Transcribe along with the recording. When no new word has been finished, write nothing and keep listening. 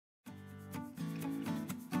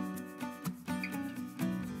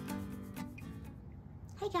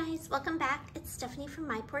guys, welcome back. It's Stephanie from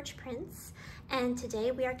My Porch Prints, and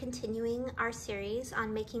today we are continuing our series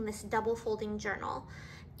on making this double folding journal.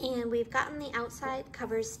 And we've gotten the outside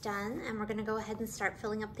covers done, and we're going to go ahead and start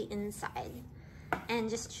filling up the inside. And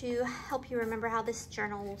just to help you remember how this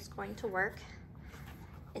journal is going to work,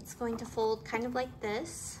 it's going to fold kind of like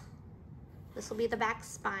this. This will be the back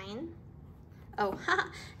spine. Oh,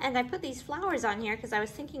 and I put these flowers on here because I was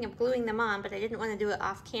thinking of gluing them on, but I didn't want to do it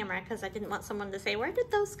off camera because I didn't want someone to say, where did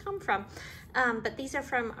those come from? But these are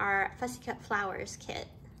from our Fussy Cut Flowers kit.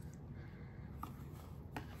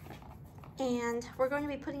 And we're going to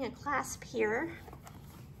be putting a clasp here.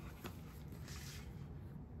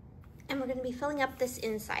 And we're going to be filling up this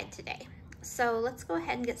inside today. So let's go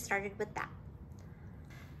ahead and get started with that.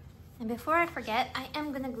 And before I forget, I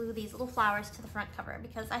am gonna glue these little flowers to the front cover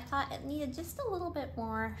because I thought it needed just a little bit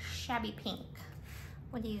more shabby pink.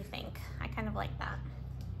 What do you think? I kind of like that.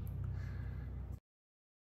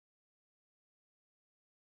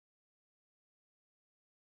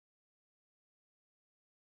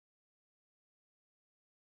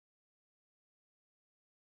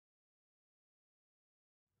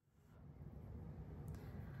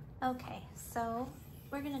 Okay, so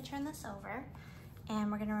we're gonna turn this over. And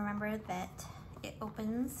we're gonna remember that it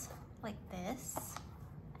opens like this,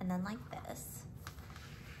 and then like this.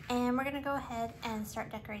 And we're gonna go ahead and start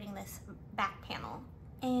decorating this back panel.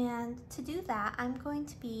 And to do that, I'm going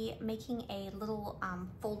to be making a little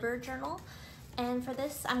folder journal. And for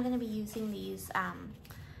this, I'm gonna be using these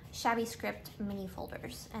Shabby Script mini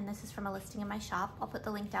folders. And this is from a listing in my shop. I'll put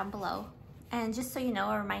the link down below. And just so you know,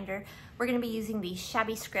 a reminder, we're gonna be using the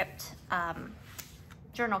Shabby Script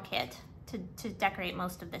journal kit to decorate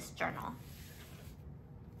most of this journal.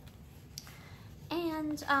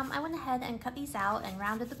 And I went ahead and cut these out and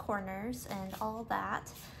rounded the corners and all that.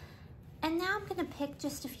 And now I'm gonna pick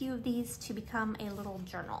just a few of these to become a little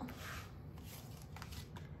journal.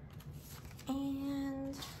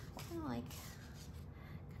 And kind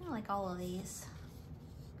of like all of these.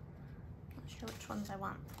 Not sure which ones I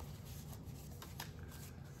want.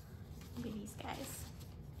 Maybe these guys.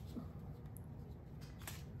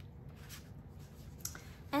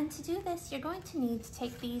 And to do this, you're going to need to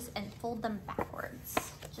take these and fold them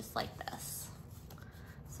backwards, just like this,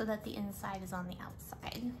 so that the inside is on the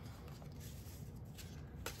outside.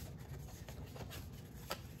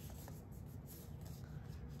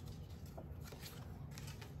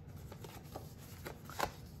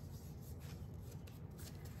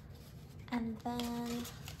 And then, let's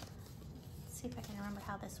see if I can remember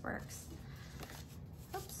how this works.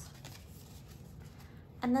 Oops.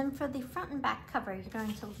 And then for the front and back cover, you're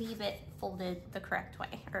going to leave it folded the correct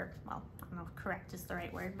way, or well, I don't know if correct is the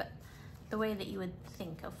right word, but the way that you would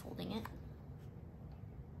think of folding it.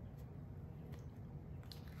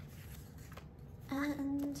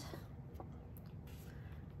 And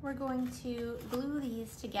we're going to glue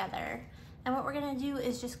these together. And what we're gonna do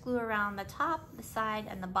is just glue around the top, the side,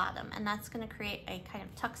 and the bottom. And that's gonna create a kind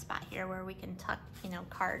of tuck spot here where we can tuck, you know,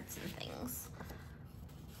 cards and things.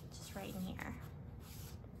 Just right in here.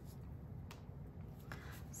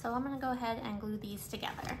 So I'm gonna go ahead and glue these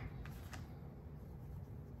together.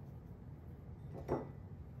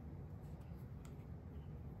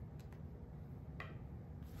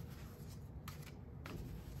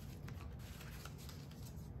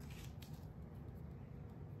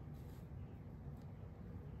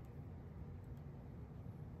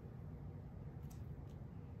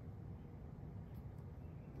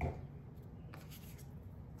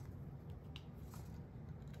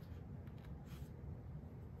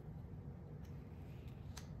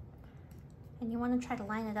 And you want to try to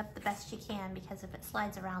line it up the best you can, because if it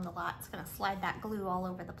slides around a lot, it's going to slide that glue all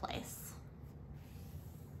over the place.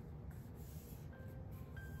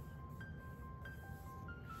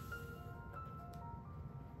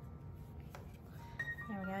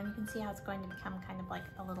 There we go, and you can see how it's going to become kind of like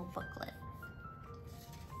a little booklet.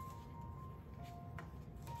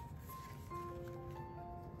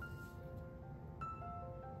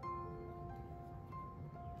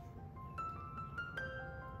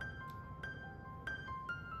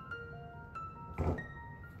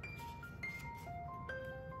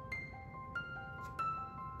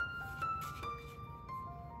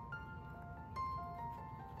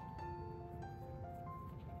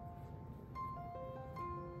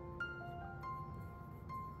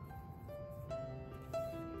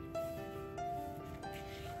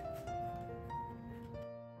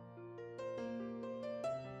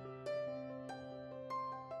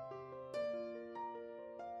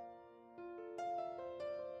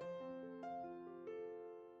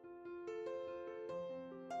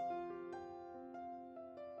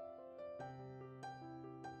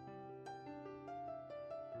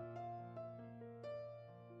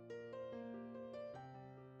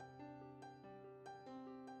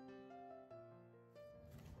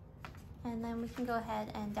 And then we can go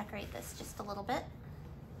ahead and decorate this just a little bit.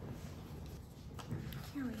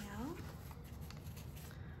 Here we go.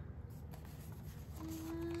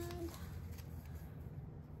 And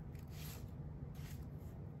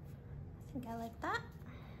I think I like that.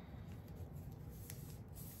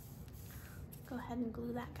 Go ahead and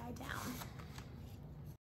glue that guy down.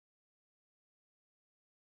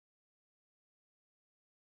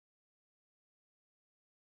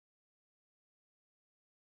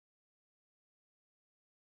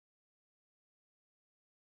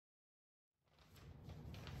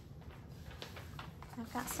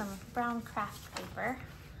 I've got some brown craft paper.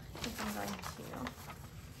 I think I'm going to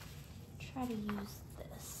try to use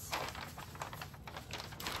this.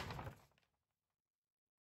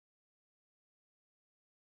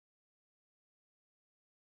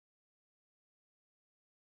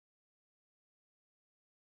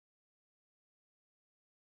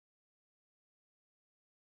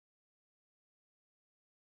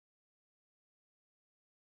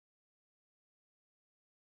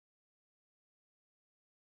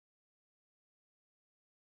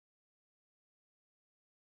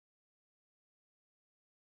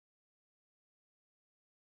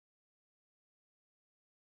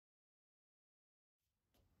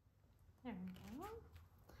 There we go.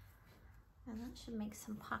 And that should make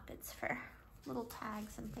some pockets for little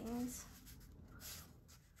tags and things.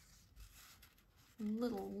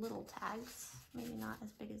 Little tags, maybe not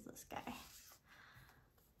as big as this guy.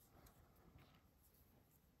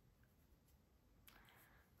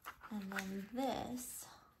 And then this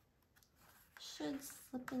should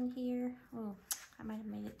slip in here. Oh, I might have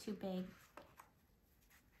made it too big.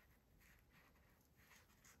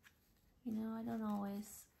 You know, I don't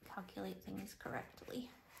always calculate things correctly.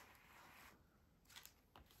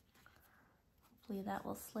 Hopefully that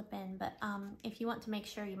will slip in, but if you want to make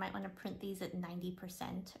sure, you might want to print these at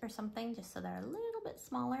 90% or something, just so they're a little bit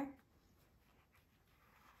smaller.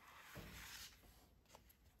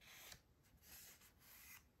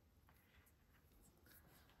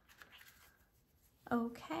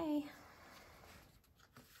 Okay,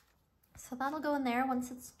 so that'll go in there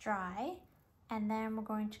once it's dry, and then we're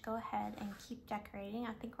going to go ahead and keep decorating.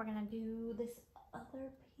 I think we're gonna do this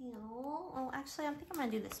other panel. Oh, actually, I think I'm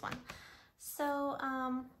gonna do this one. So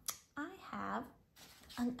I have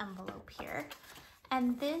an envelope here,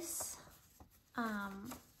 and this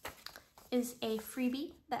is a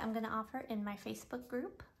freebie that I'm gonna offer in my Facebook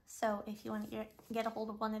group. So if you want to get a hold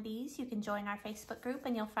of one of these, you can join our Facebook group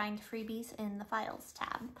and you'll find freebies in the Files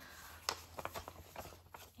tab.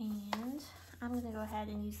 And I'm gonna go ahead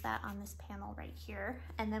and use that on this panel right here.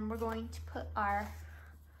 And then we're going to put our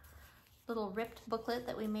little ripped booklet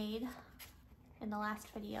that we made in the last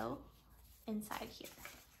video inside here.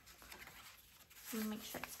 Make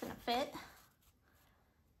sure it's gonna fit.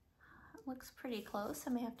 It looks pretty close. I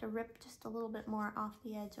may have to rip just a little bit more off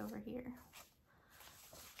the edge over here.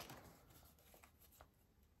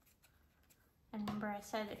 And remember, I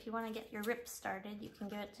said if you want to get your rip started, you can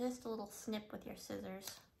give it just a little snip with your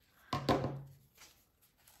scissors. There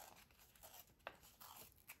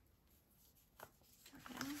we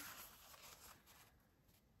go.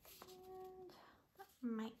 And that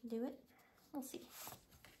might do it. We'll see.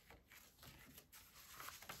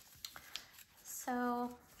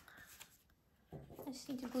 So I just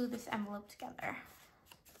need to glue this envelope together.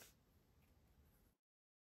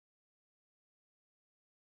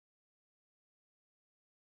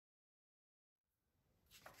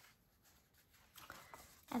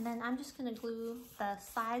 And then I'm just gonna glue the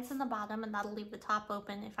sides and the bottom, and that'll leave the top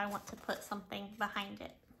open if I want to put something behind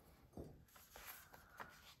it.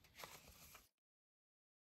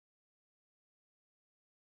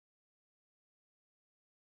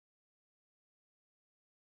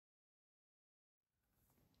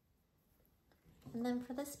 And then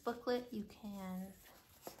for this booklet, you can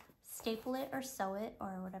staple it or sew it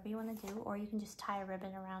or whatever you want to do, or you can just tie a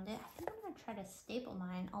ribbon around it. I think I'm going to try to staple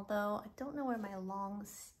mine, although I don't know where my long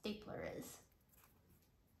stapler is.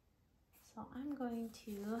 So I'm going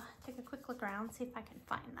to take a quick look around, see if I can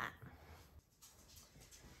find that.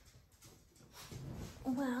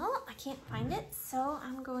 Well, I can't find it, so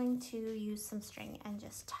I'm going to use some string and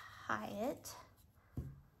just tie it.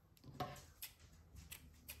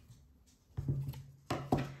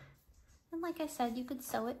 And like I said, you could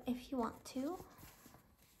sew it if you want to.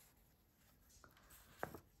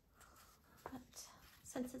 But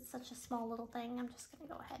since it's such a small little thing, I'm just going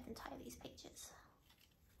to go ahead and tie these pages.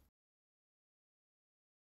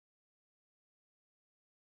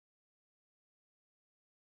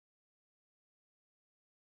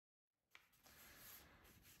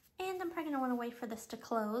 And I'm probably gonna wanna wait for this to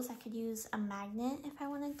close. I could use a magnet if I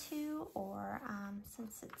wanted to, or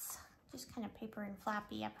since it's just kind of paper and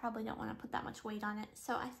flappy, I probably don't wanna put that much weight on it.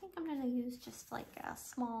 So I think I'm gonna use just like a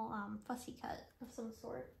small fussy cut of some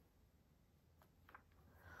sort.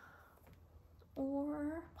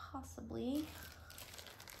 Or possibly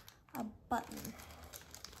a button.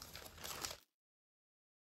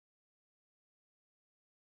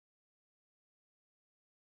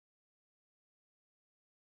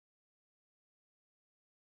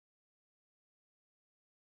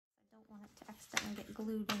 I don't want it to accidentally get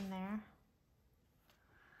glued in there.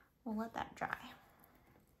 We'll let that dry.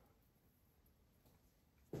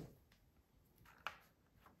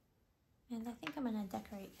 And I think I'm gonna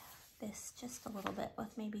decorate this just a little bit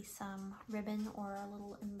with maybe some ribbon or a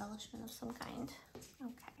little embellishment of some kind.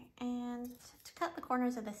 Okay, and to cut the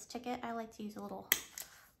corners of this ticket, I like to use a little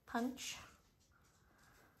punch.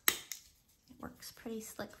 It works pretty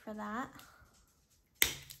slick for that.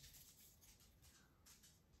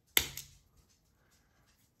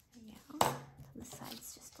 There you go. The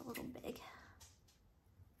side's just a little big.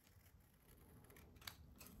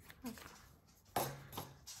 Okay.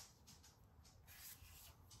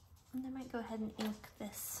 And I might go ahead and ink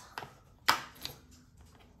this.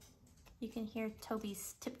 You can hear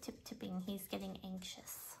Toby's tipping. He's getting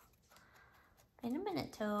anxious. In a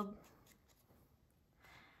minute, Tobe.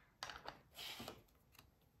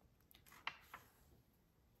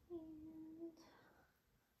 And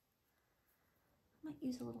I might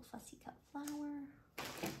use a little fussy cut flower.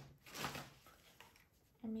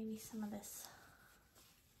 And maybe some of this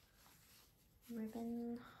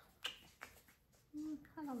ribbon.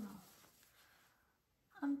 I don't know.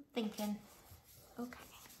 I'm thinking. Okay.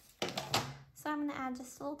 So I'm gonna add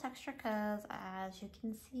just a little texture because as you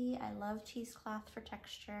can see, I love cheesecloth for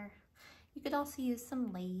texture. You could also use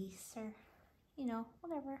some lace or, you know,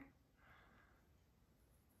 whatever.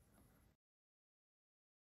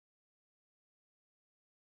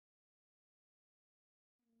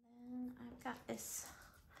 And then I've got this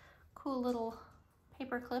cool little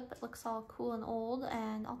paper clip. It looks all cool and old,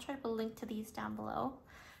 and I'll try to put a link to these down below.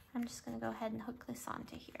 I'm just gonna go ahead and hook this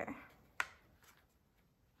onto here.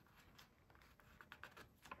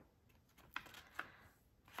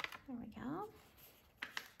 There we go.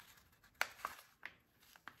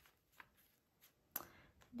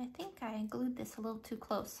 And I think I glued this a little too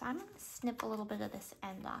close, so I'm gonna snip a little bit of this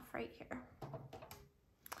end off right here.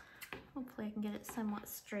 Hopefully I can get it somewhat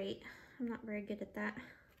straight. I'm not very good at that.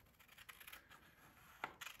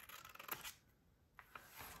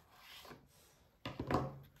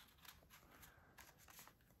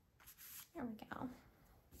 There we go.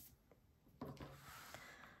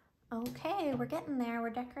 Okay, we're getting there. We're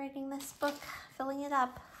decorating this book, filling it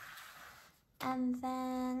up. And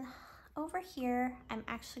then over here, I'm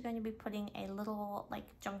actually going to be putting a little like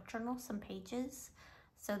junk journal, some pages,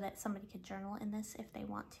 so that somebody could journal in this if they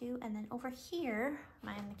want to. And then over here, am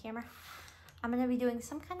I on the camera? I'm gonna be doing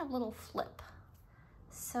some kind of little flip.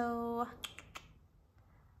 So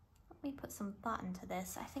let me put some thought into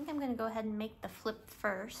this. I think I'm gonna go ahead and make the flip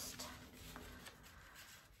first.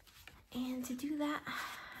 And to do that,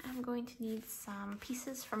 I'm going to need some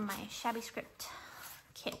pieces from my Shabby Script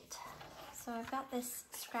kit. So I've got this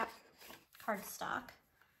scrap cardstock,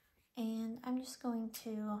 and I'm just going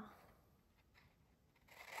to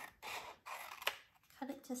cut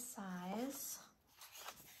it to size.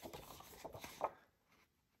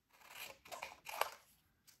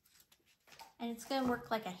 And it's going to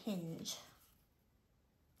work like a hinge.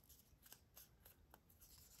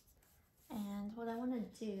 And what I want to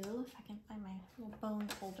do, if I can find my little bone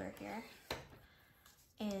folder here,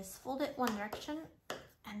 is fold it one direction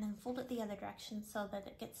and then fold it the other direction so that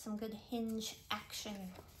it gets some good hinge action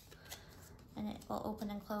and it will open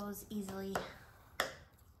and close easily.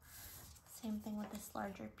 Same thing with this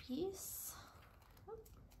larger piece.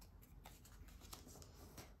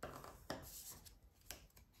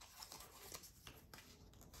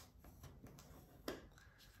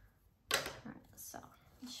 Alright, so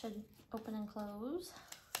it should open and close.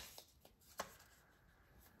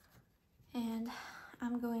 And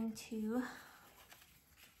I'm going to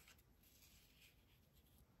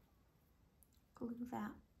glue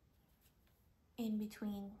that in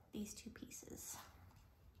between these two pieces.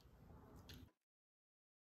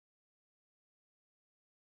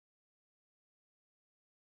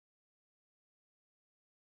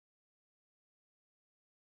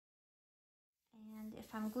 And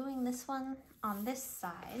if I'm gluing this one on this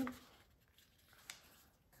side,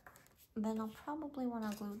 then I'll probably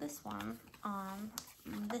want to glue this one on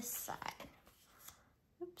this side.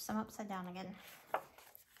 Oops, I'm upside down again.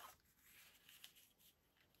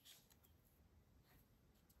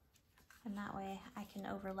 And that way I can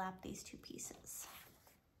overlap these two pieces.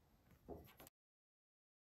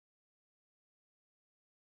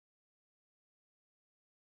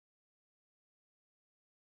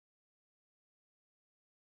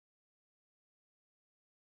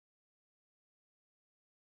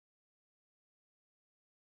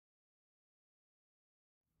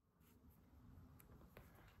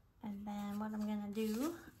 And then what I'm gonna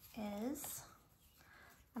do is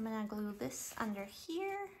I'm gonna glue this under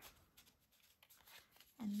here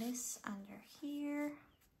and this under here.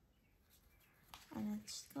 And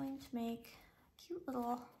it's going to make a cute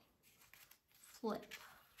little flip,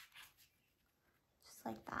 just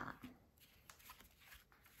like that.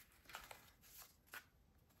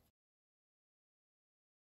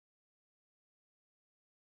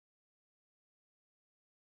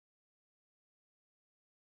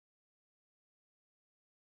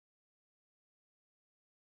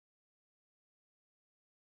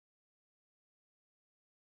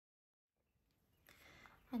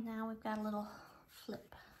 And now we've got a little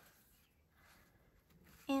flip.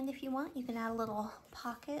 And if you want, you can add a little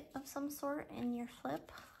pocket of some sort in your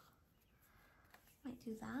flip. Might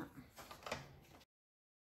do that.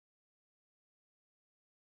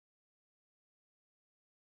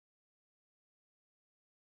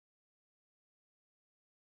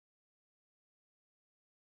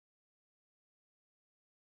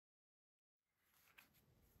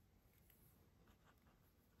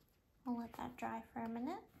 We'll let that dry for a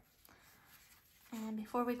minute. And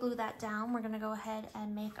before we glue that down, we're gonna go ahead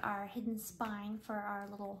and make our hidden spine for our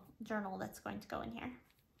little journal that's going to go in here.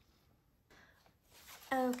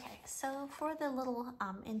 Okay, so for the little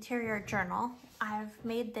interior journal, I've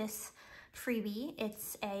made this freebie.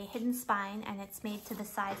 It's a hidden spine and it's made to the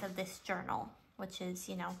size of this journal, which is,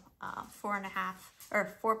 4.5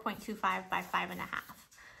 or 4.25 by 5.5.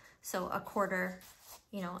 So a quarter,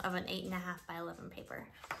 of an 8.5 by 11 paper.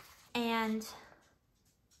 And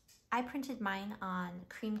I printed mine on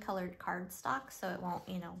cream colored cardstock so it won't,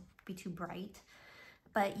 be too bright.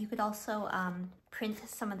 But you could also print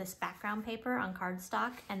some of this background paper on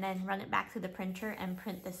cardstock and then run it back through the printer and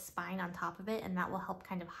print this spine on top of it, and that will help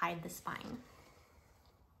kind of hide the spine.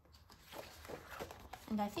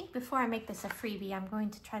 And I think before I make this a freebie, I'm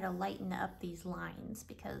going to try to lighten up these lines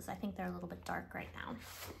because I think they're a little bit dark right now.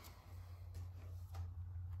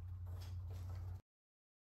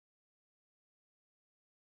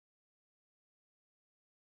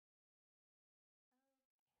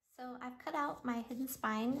 So I've cut out my hidden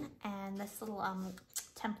spine and this little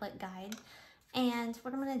template guide. And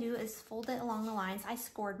what I'm gonna do is fold it along the lines. I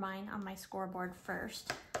scored mine on my scoreboard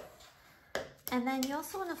first. And then you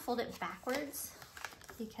also wanna fold it backwards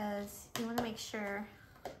because you wanna make sure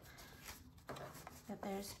that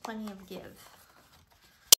there's plenty of give.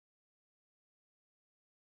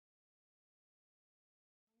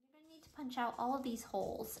 You're gonna need to punch out all of these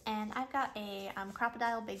holes. And I've got a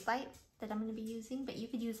Crocodile Big Bite that I'm going to be using, but you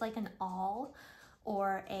could use like an awl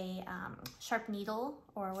or a sharp needle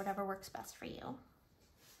or whatever works best for you.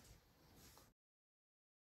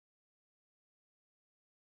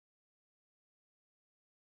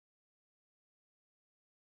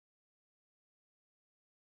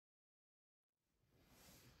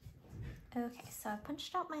 Okay, so I've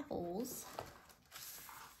punched out my holes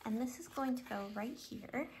and this is going to go right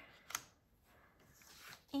here.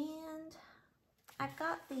 And I've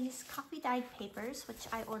got these coffee dyed papers, which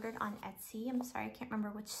I ordered on Etsy. I'm sorry, I can't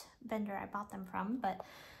remember which vendor I bought them from, but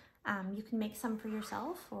you can make some for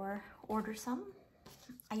yourself or order some.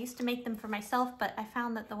 I used to make them for myself, but I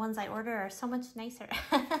found that the ones I order are so much nicer.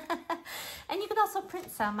 And you could also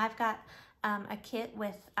print some. I've got a kit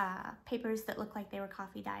with papers that look like they were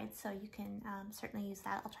coffee dyed, so you can certainly use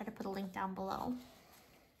that. I'll try to put a link down below.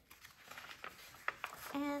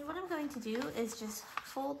 And what I'm going to do is just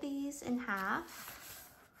fold these in half.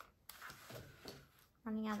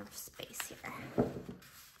 Running out of space here.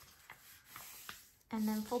 And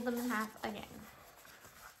then fold them in half again.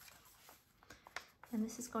 And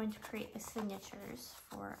this is going to create the signatures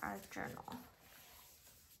for our journal.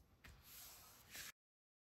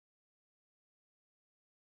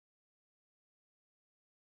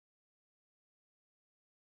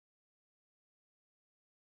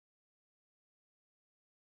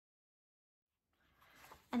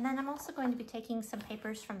 And then I'm also going to be taking some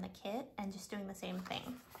papers from the kit and just doing the same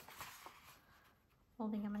thing.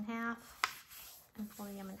 Folding them in half and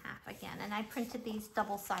folding them in half again. And I printed these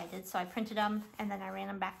double-sided, so I printed them and then I ran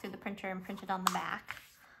them back through the printer and printed on the back.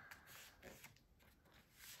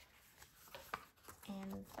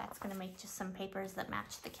 And that's gonna make just some papers that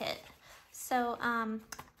match the kit. So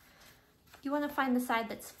you wanna find the side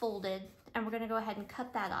that's folded, and we're gonna go ahead and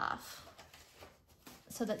cut that off.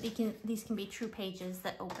 so that these can be true pages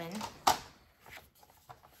that open.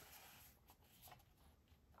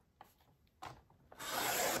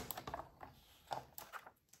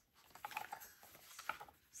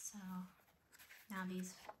 So now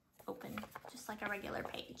these open just like a regular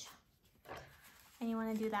page. And you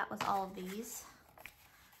want to do that with all of these.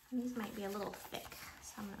 And these might be a little thick,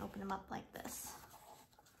 so I'm going to open them up like this.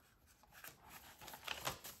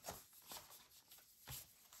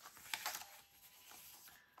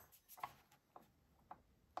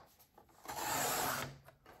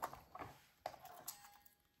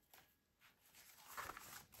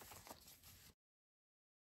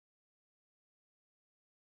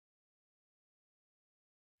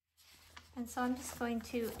 And so I'm just going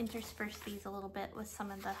to intersperse these a little bit with some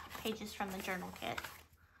of the pages from the journal kit.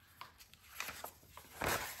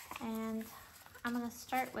 And I'm going to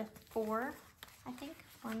start with 4, I think.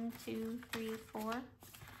 1, 2, 3, 4. 1,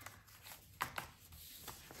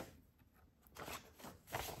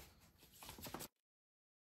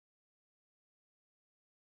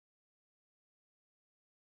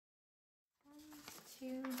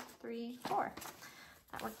 2, 3, 4.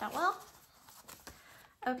 That worked out well.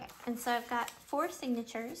 Okay, and so I've got 4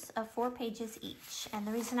 signatures of 4 pages each. And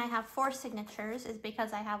the reason I have 4 signatures is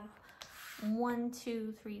because I have 1,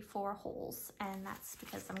 2, 3, 4 holes. And that's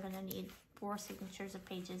because I'm gonna need 4 signatures of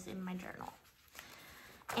pages in my journal.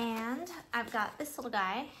 And I've got this little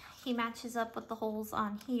guy. He matches up with the holes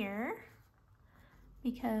on here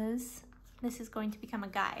because this is going to become a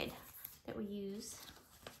guide that we use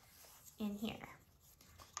in here.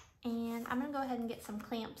 And I'm gonna go ahead and get some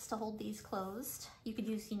clamps to hold these closed. You could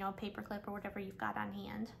use, you know, a paper clip or whatever you've got on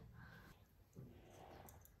hand.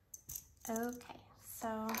 Okay, so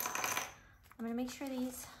I'm gonna make sure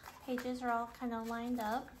these pages are all kind of lined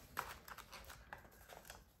up.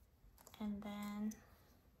 And then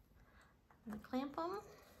I'm gonna clamp them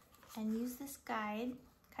and use this guide,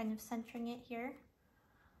 kind of centering it here.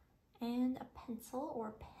 And a pencil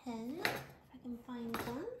or pen, if I can find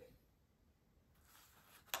one.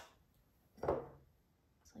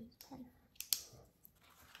 So use pen.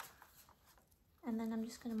 And then I'm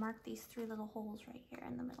just going to mark these 3 little holes right here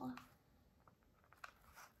in the middle.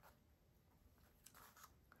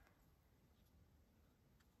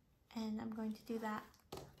 And I'm going to do that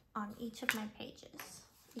on each of my pages,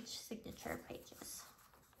 each signature pages.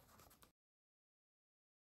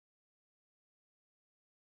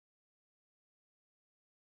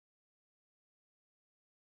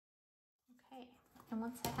 Okay, and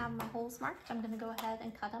once I have my holes marked, I'm going to go ahead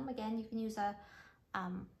and cut them. Again, you can use a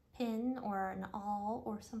pin or an awl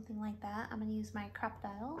or something like that. I'm going to use my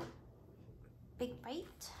crocodile big bite.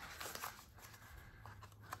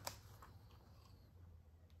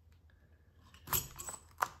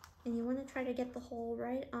 And you want to try to get the hole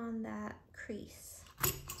right on that crease.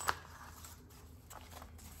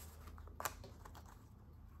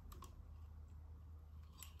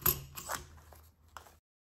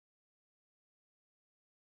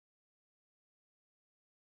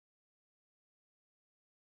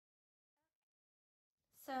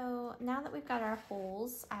 So now that we've got our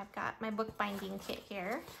holes, I've got my bookbinding kit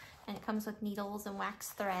here, and it comes with needles and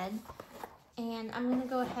wax thread. And I'm going to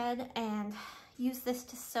go ahead and use this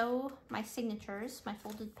to sew my signatures, my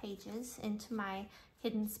folded pages, into my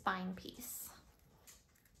hidden spine piece.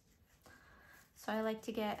 So I like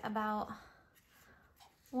to get about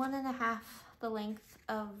 1.5 the length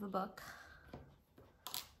of the book.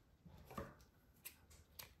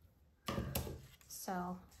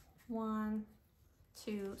 So 1,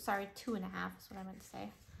 2, sorry, 2.5 is what I meant to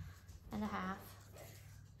say, and a half.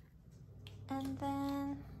 And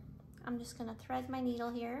then I'm just gonna thread my needle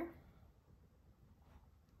here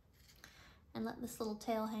and let this little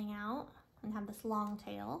tail hang out and have this long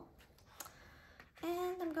tail.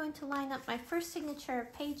 And I'm going to line up my first signature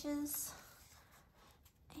of pages.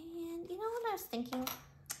 And you know what I was thinking?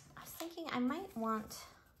 I was thinking I might want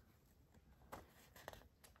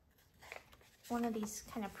one of these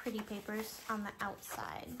kind of pretty papers on the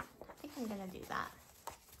outside. I think I'm gonna do that.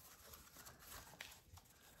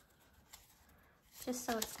 Just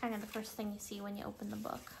so it's kind of the first thing you see when you open the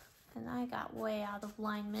book. And I got way out of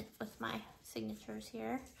alignment with my signatures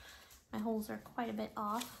here. My holes are quite a bit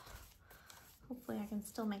off. Hopefully I can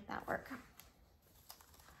still make that work.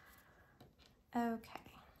 Okay.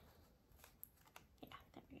 Yeah,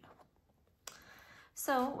 there we go.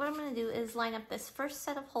 So what I'm gonna do is line up this first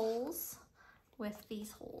set of holes with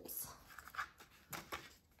these holes.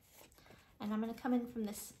 And I'm gonna come in from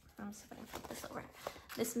this, let's see if I can flip this over,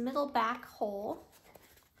 this middle back hole,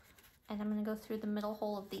 and I'm gonna go through the middle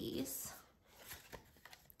hole of these.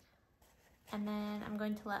 And then I'm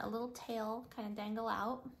going to let a little tail kind of dangle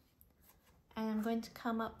out. And I'm going to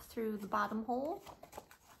come up through the bottom hole.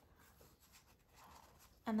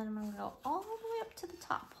 And then I'm going to go all the way up to the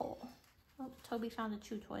top hole. Oh, Toby found a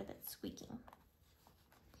chew toy that's squeaking.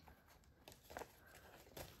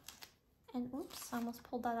 And oops, I almost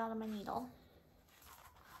pulled that out of my needle.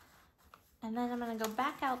 And then I'm going to go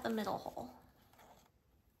back out the middle hole.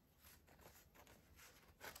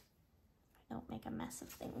 I don't make a mess of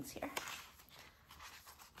things here.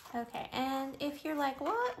 Okay, and if you're like,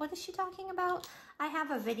 what is she talking about? I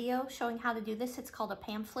have a video showing how to do this. It's called a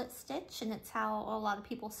pamphlet stitch, and it's how a lot of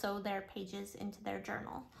people sew their pages into their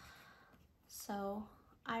journal. So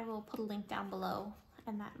I will put a link down below,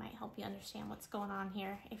 and that might help you understand what's going on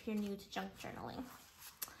here if you're new to junk journaling.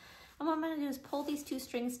 And what I'm going to do is pull these two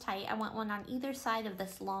strings tight. I want one on either side of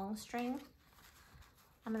this long string.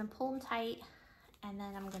 I'm going to pull them tight, and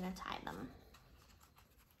then I'm going to tie them.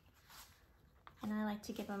 And I like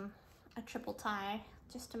to give them a triple tie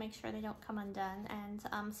just to make sure they don't come undone. And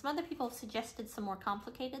some other people have suggested some more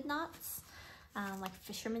complicated knots, like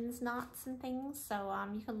fisherman's knots and things. So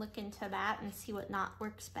you can look into that and see what knot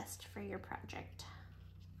works best for your project.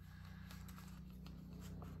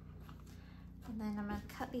 And then I'm going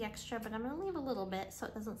to cut the extra, but I'm going to leave a little bit so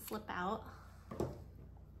it doesn't slip out.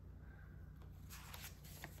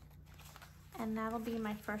 And that'll be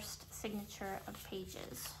my first signature of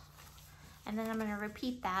pages. And then I'm going to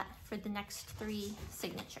repeat that for the next 3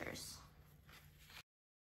 signatures.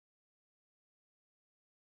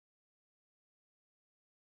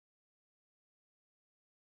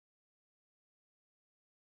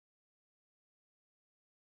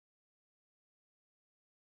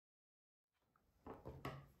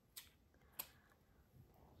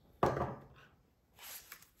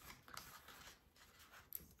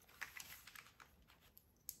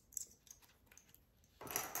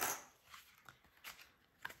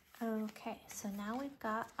 Okay, so now we've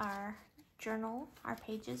got our journal, our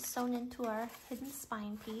pages sewn into our hidden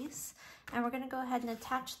spine piece, and we're going to go ahead and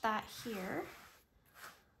attach that here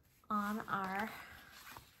on our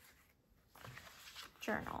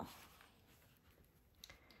journal.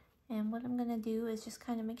 And what I'm going to do is just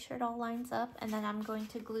kind of make sure it all lines up, and then I'm going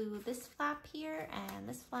to glue this flap here and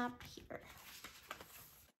this flap here.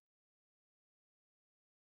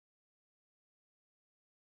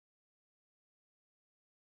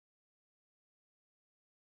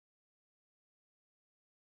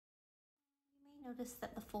 Notice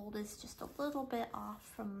that the fold is just a little bit off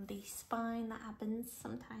from the spine. That happens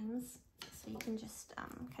sometimes, so you can just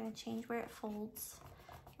kind of change where it folds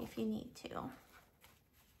if you need to.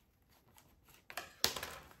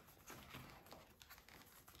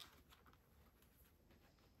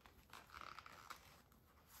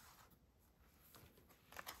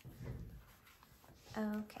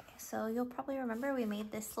 Okay, so you'll probably remember we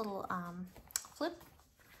made this little flip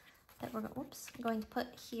that we're going to put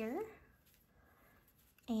here.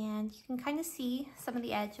 And you can kind of see some of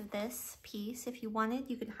the edge of this piece. If you wanted,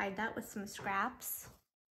 you could hide that with some scraps.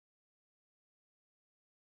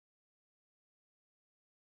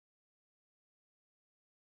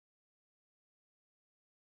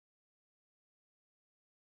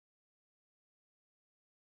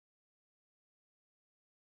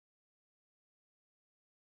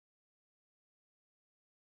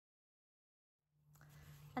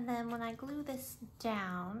 And then when I glue this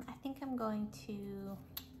down, I think I'm going to,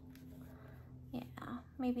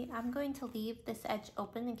 maybe I'm going to leave this edge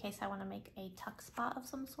open in case I want to make a tuck spot of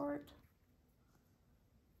some sort.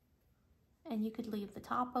 And you could leave the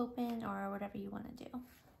top open or whatever you want to do.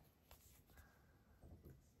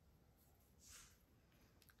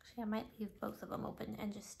 Actually, I might leave both of them open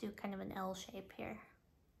and just do kind of an L shape here.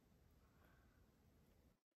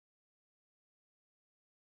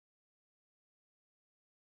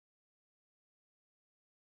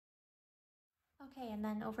 Okay, and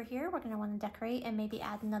then over here, we're going to want to decorate and maybe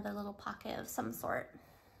add another little pocket of some sort.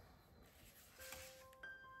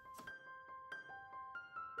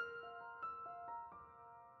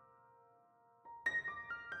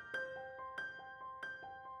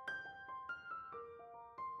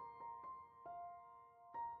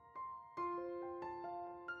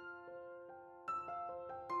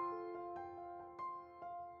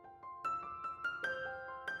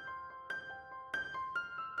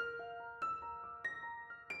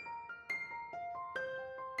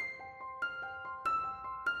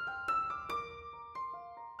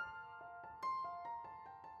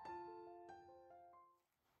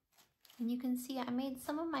 And you can see I made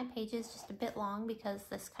some of my pages just a bit long because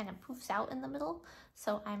this kind of poofs out in the middle.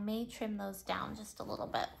 So I may trim those down just a little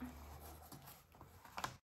bit.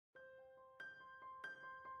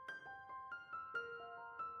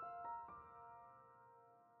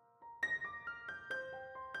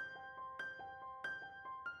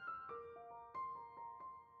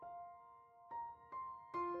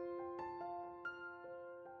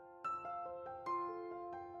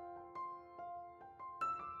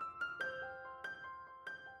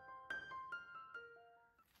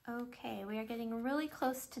 Okay, we are getting really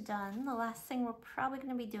close to done. The last thing we're probably going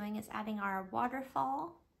to be doing is adding our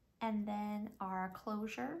waterfall and then our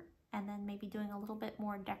closure, and then maybe doing a little bit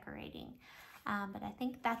more decorating. But I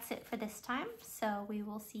think that's it for this time, so we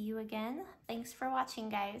will see you again. Thanks for watching,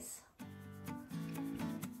 guys.